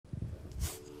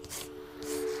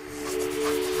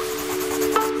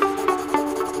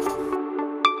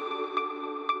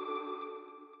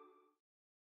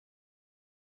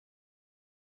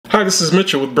Hi, this is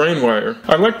Mitchell with BrainWire.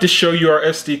 I'd like to show you our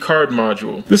SD card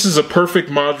module. This is a perfect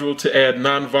module to add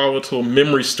non-volatile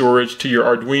memory storage to your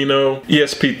Arduino,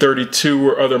 ESP32,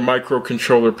 or other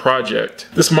microcontroller project.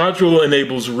 This module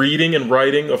enables reading and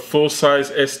writing of full-size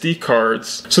SD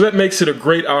cards, so that makes it a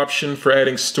great option for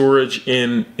adding storage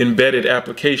in embedded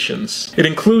applications. It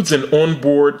includes an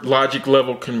onboard logic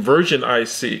level conversion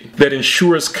IC that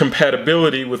ensures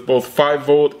compatibility with both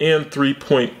 5-volt and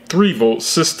 3.3-volt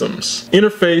systems.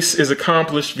 Interface is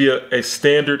accomplished via a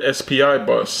standard SPI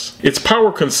bus. Its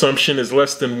power consumption is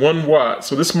less than 1 watt,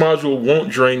 so this module won't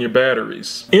drain your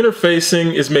batteries.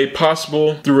 Interfacing is made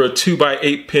possible through a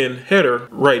 2x8 pin header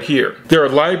right here. There are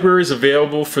libraries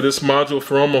available for this module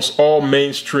for almost all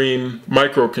mainstream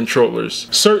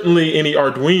microcontrollers, certainly any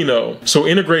Arduino, so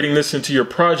integrating this into your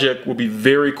project will be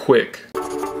very quick.